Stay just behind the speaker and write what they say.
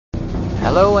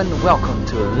Hello and welcome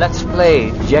to Let's Play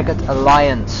Jagged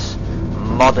Alliance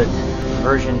modded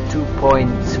version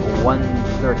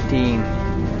 2.113,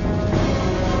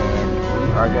 and we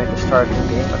are going to start the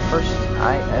game, but first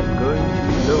I am going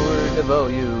to lower the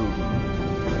volume.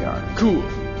 Here we are. Cool.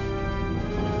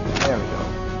 There we go.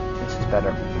 This is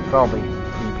better. Probably 3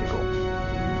 people.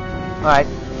 Alright,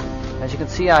 as you can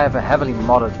see I have a heavily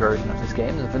modded version of this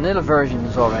game. The vanilla version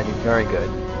is already very good.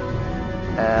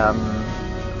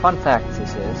 Fun fact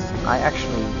this is, I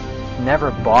actually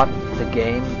never bought the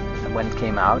game when it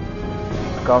came out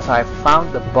because I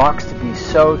found the box to be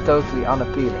so totally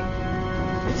unappealing.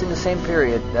 It's in the same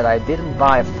period that I didn't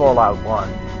buy Fallout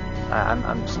 1.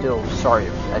 I'm still sorry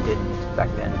if I didn't back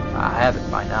then. I have it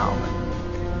by now.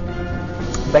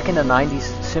 Back in the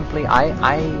 90s, simply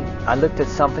I looked at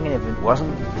something and if it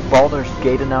wasn't Baldur's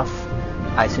Gate enough,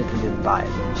 I simply didn't buy it.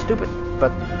 Stupid,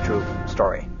 but true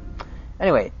story.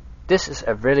 Anyway, this is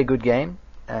a really good game.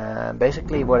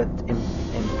 Basically what it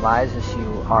implies is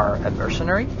you are a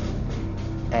mercenary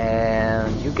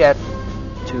and you get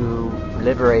to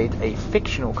liberate a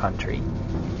fictional country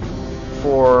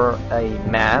for a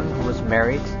man who was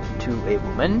married to a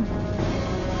woman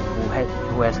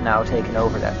who has now taken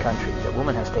over that country. The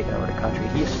woman has taken over the country.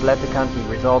 He has fled the country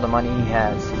with all the money he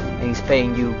has, and he's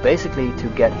paying you basically to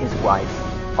get his wife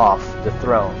off the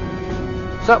throne.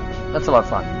 So, that's a lot of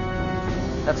fun.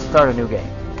 Let's start a new game.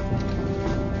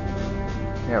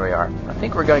 There we are. I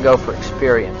think we're going to go for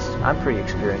experience. I'm pretty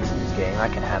experienced in this game. I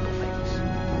can handle things.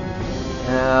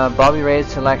 Bobby Ray's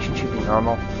selection should be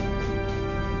normal.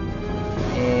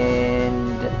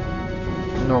 And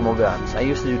normal guns. I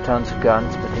used to do tons of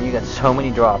guns, but then you get so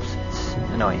many drops. It's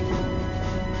annoying.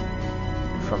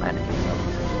 From enemies,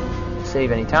 obviously.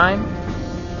 Save any time.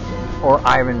 Or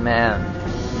Iron Man.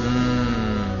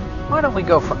 Why don't we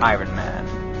go for Iron Man?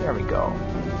 There we go.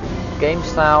 Game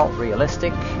style,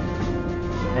 realistic,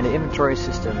 and the inventory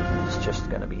system is just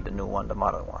going to be the new one, the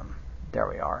modern one. There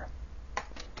we are.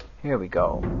 Here we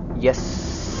go.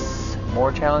 Yes,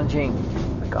 more challenging,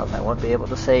 because I won't be able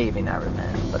to save in Iron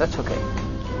Man, but that's okay.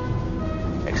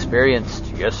 Experienced,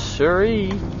 yes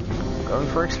sirree. Going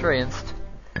for experienced.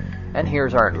 And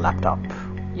here's our laptop.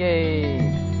 Yay!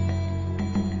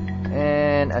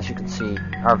 And as you can see,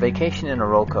 our vacation in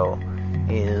Morocco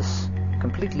is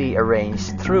completely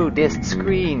arranged through this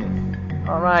screen.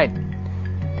 Alright,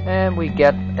 and we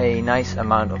get a nice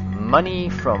amount of money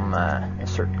from a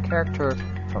certain character,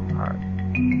 from our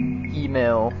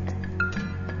email.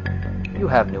 You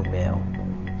have new mail.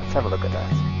 Let's have a look at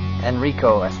that.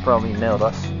 Enrico has probably mailed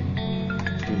us.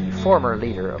 The former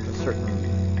leader of a certain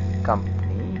company.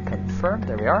 Confirmed,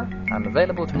 there we are. I'm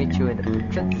available to meet you in the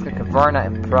Princess Caverna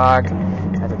in Prague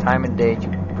at the time and date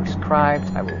you prescribed.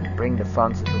 I will bring the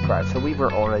funds as required. So we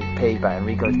were already paid by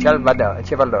Enrico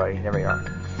Cevaldori. There we are.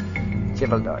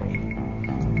 Cevaldori.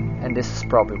 And this is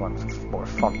probably one of the more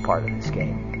fun part of this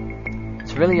game.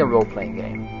 It's really a role-playing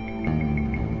game.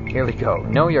 Here we go.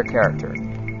 Know your character.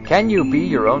 Can you be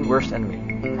your own worst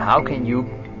enemy? How can you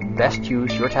best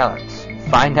use your talents?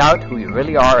 Find out who you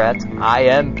really are at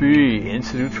IMP,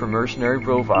 Institute for Mercenary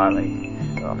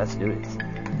Profiling. Well, let's do it.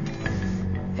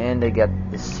 And they get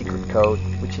the secret code,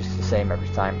 which is the same every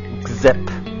time.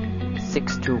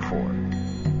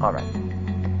 XZEP624. Alright.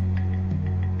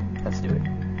 Let's do it.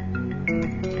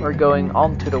 We're going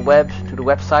on to the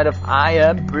website of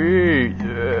IMP.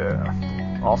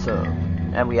 Yeah. Also,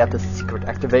 and we have the secret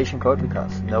activation code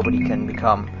because nobody can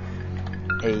become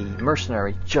a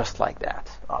mercenary just like that,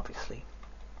 obviously.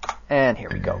 And here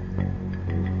we go.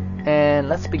 And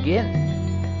let's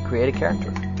begin. Create a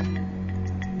character.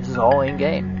 This is all in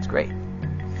game. It's great.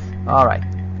 Alright.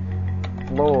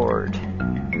 Lord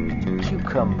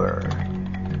Cucumber.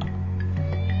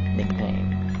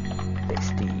 Nickname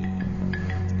Tasty.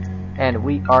 And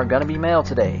we are gonna be male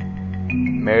today.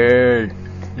 Male.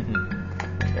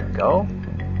 There we go.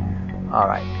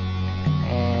 Alright.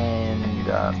 And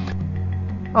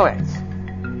alright.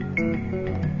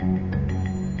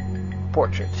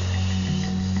 Portrait.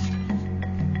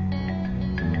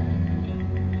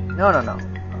 No.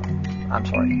 I'm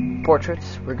sorry.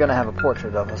 Portraits. We're gonna have a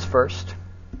portrait of us first.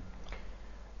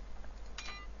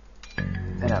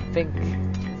 And I think,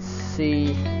 let's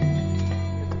see,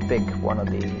 let's pick one of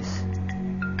these.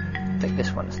 I think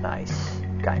this one is nice.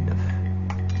 Kind of.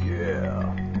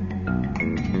 Yeah.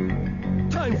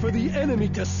 Time for the enemy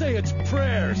to say its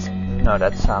prayers. No,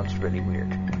 that sounds really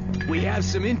weird. We have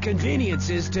some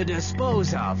inconveniences to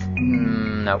dispose of.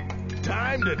 Nope.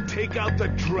 Time to take out the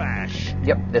trash.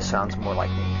 Yep, this sounds more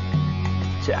like me.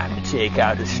 Time to take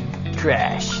out this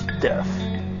trash stuff.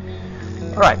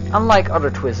 Alright, unlike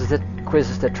other twists that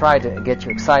quizzes that try to get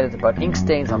you excited about ink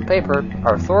stains on paper,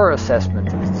 our thorough assessment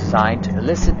is designed to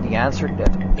elicit the answer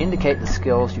that indicate the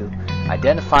skills you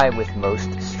identify with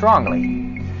most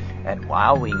strongly. And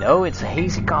while we know it's a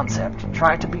hazy concept,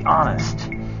 try to be honest.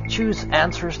 Choose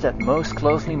answers that most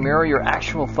closely mirror your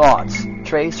actual thoughts,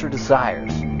 traits, or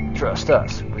desires. Trust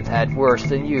us, we've had worse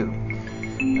than you.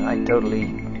 I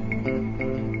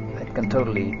can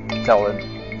totally tell them,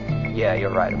 yeah, you're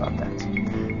right about that.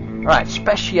 Alright,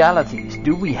 specialities.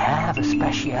 Do we have a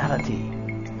speciality?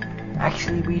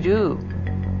 Actually, we do.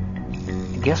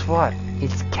 And guess what?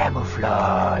 It's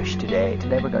camouflage today.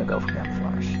 Today we're going to go for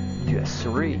camouflage. Yes,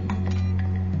 siree.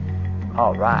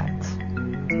 Alright.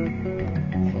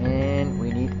 And we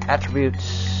need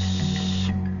attributes.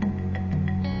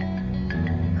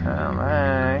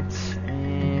 Alright.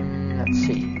 And let's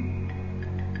see.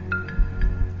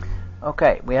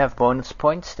 Okay, we have bonus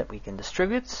points that we can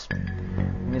distribute.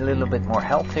 We need a little bit more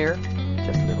health here.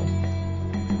 Just a little.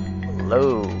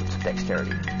 Loads of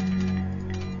dexterity.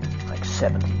 Like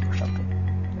 70 or something.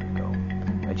 There we go.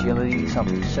 Agility,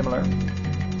 something similar.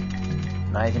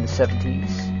 Nice in the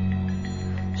 70s.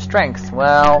 Strength,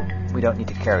 well, we don't need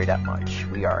to carry that much.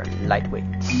 We are lightweight.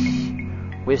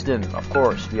 Wisdom, of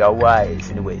course, we are wise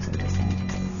in the ways of the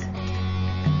distance.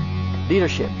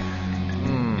 Leadership.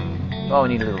 Well, we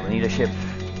need a little leadership.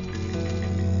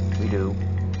 We do.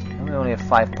 And we only have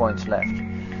 5 points left.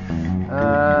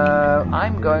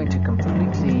 I'm going to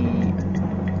completely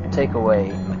take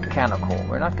away mechanical.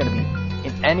 We're not going to be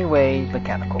in any way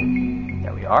mechanical.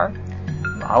 There we are.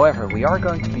 However, we are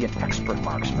going to be an expert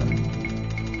marksman.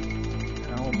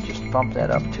 I'll just bump that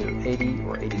up to 80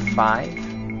 or 85.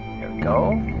 There we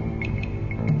go.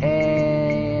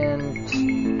 And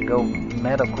go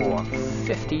medical on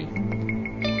 50.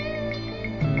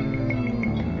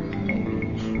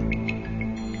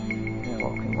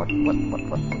 What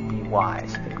would be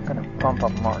wise? I think I'm gonna bump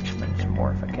up marksman some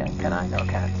more if I can. Can I? No, I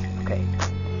can't. Okay.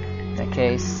 In that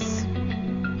case,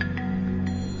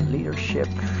 leadership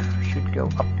should go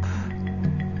up.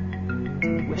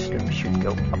 Wisdom should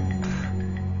go up.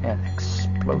 And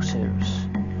explosives.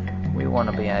 We want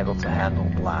to be able to handle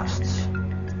blasts.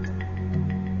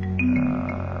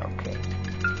 Okay.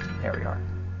 There we are.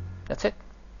 That's it.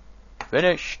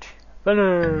 Finished.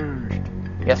 Finished.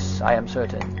 Yes, I am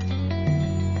certain.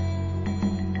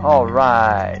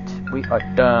 Alright, we are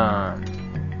done.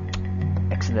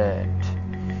 Excellent.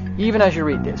 Even as you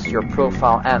read this, your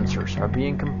profile answers are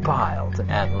being compiled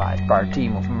and analyzed by our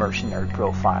team of mercenary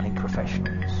profiling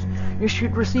professionals. You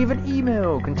should receive an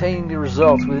email containing the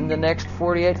results within the next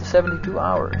 48 to 72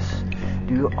 hours.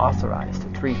 Do you authorize the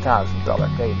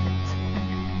 $3,000 payment?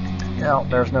 Well,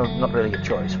 there's not really a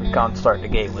choice. We can't start the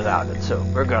game without it, so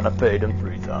we're gonna pay them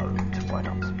 $3,000. Why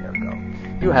not? There we go.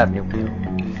 You have new deal.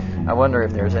 I wonder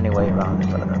if there's any way around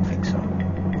it, but I don't think so.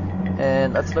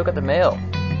 And let's look at the mail.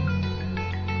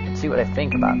 Let's see what they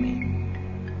think about me.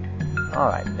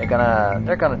 Alright, they're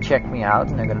gonna check me out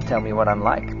and they're gonna tell me what I'm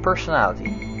like.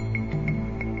 Personality.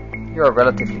 You're a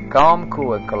relatively calm,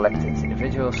 cool and collected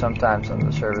individual, sometimes on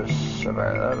the service of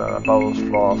balls,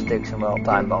 flaws, sticks and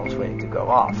well-timed bombs waiting to go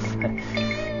off.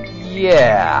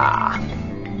 Yeah.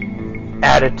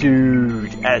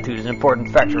 Attitude. Attitude is an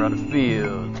important factor on the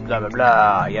field. Blah blah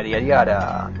blah. Yada yada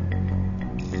yada.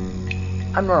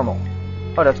 I'm normal.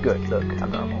 Oh, that's good. Look,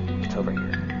 I'm normal. It's over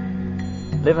here.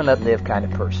 Live and let live kind of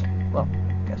person. Well, I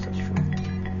guess that's true.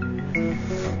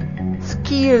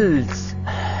 Skills.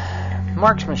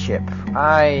 Marksmanship.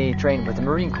 I trained with the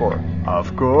Marine Corps.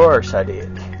 Of course I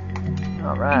did.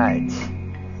 Alright.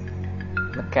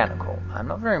 Mechanical. I'm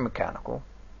not very mechanical.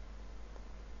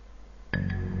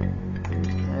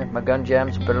 If my gun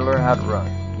jams, better learn how to run.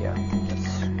 Yeah, I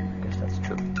guess that's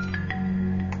true.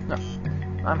 No,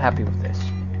 I'm happy with this.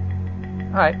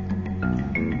 Alright.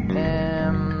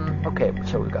 Okay,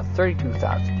 so we've got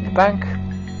 32,000 in the bank.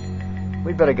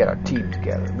 We'd better get our team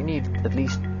together. We need at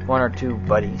least 1 or 2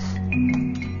 buddies.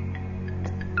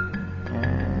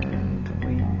 And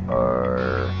we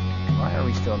are... Why are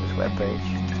we still on this web page?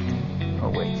 Oh,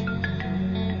 wait.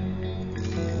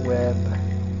 Web...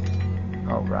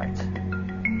 Oh, right.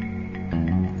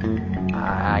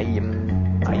 I am...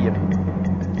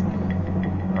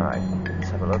 Alright, let's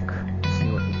have a look. See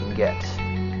what we can get.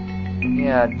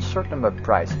 Yeah, sort them by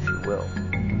price, if you will.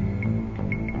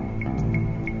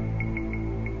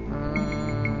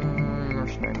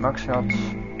 Mercenary mugshots.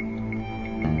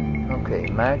 Okay,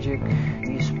 magic.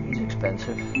 He's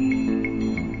expensive.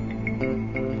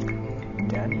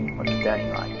 Danny, what is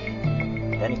Danny like?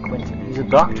 Danny Quinton. He's a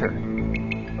doctor.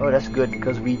 Oh, that's good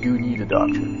because we do need a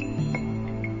doctor.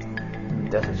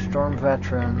 Desert Storm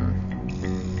veteran.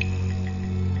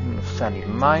 sandy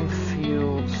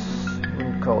minefields.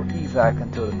 We'll call evac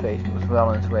until the patient was well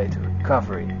on his way to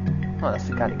recovery. Well, that's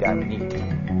the kind of guy we need.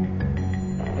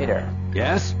 Hey there.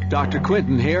 Yes, Dr.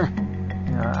 Quinton here.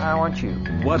 I want you.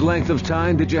 What length of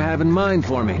time did you have in mind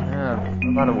for me?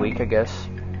 About a week, I guess.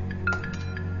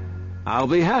 I'll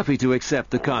be happy to accept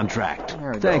the contract.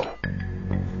 There we Thank go.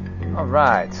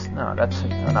 Alright. No, that's...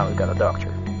 Oh, now we've got a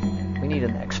doctor. We need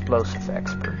an explosive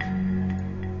expert.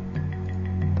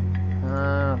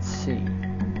 Let's see.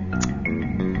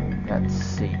 Let's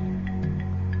see.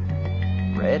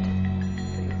 Red?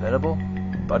 Are you available?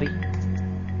 Buddy?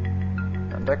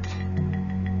 Contact?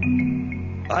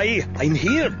 Aye, I'm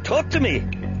here. Talk to me.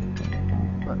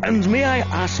 And may I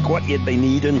ask what you'd be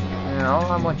needing? No,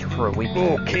 I want you for a week.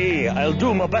 Okay, I'll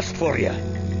do my best for you.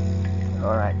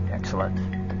 Alright, excellent.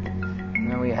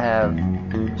 And then we have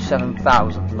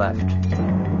 7,000 left.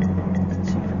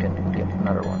 Let's see if we can get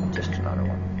another one. Just another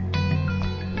one.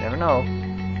 You never know.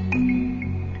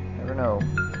 Never know.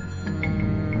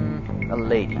 A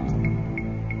lady.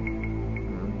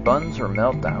 Buns or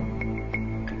meltdown?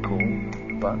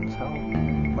 Cool. Buns. How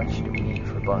much do we need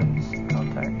for buns?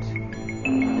 Contact.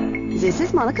 This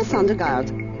is Monica Sondergaard.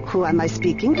 Who am I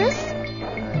speaking with?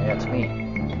 Yeah, it's me.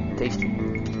 Tasty.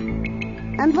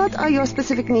 And what are your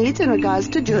specific needs in regards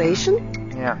to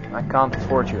duration? Yeah, I can't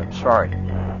afford you. I'm sorry.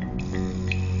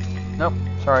 Nope.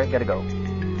 Sorry, gotta go.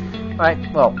 Alright,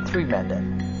 well, 3 men then.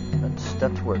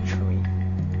 That works for me.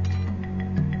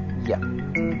 Yeah.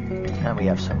 And we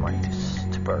have some money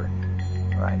to burn.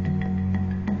 Right.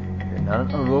 You're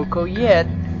not a loco yet.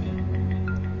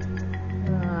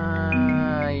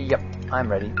 Yep, I'm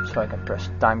ready. So I can press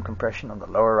time compression on the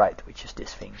lower right, which is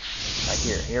this thing. Right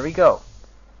here. Here we go.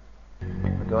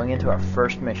 We're going into our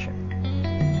first mission.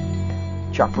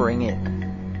 Choppering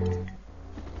in.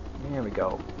 Here we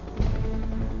go.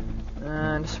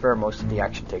 And this is where most of the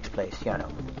action takes place. Yeah, I know.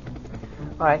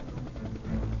 Alright.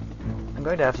 I'm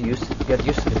going to have to get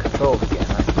used to the controls again.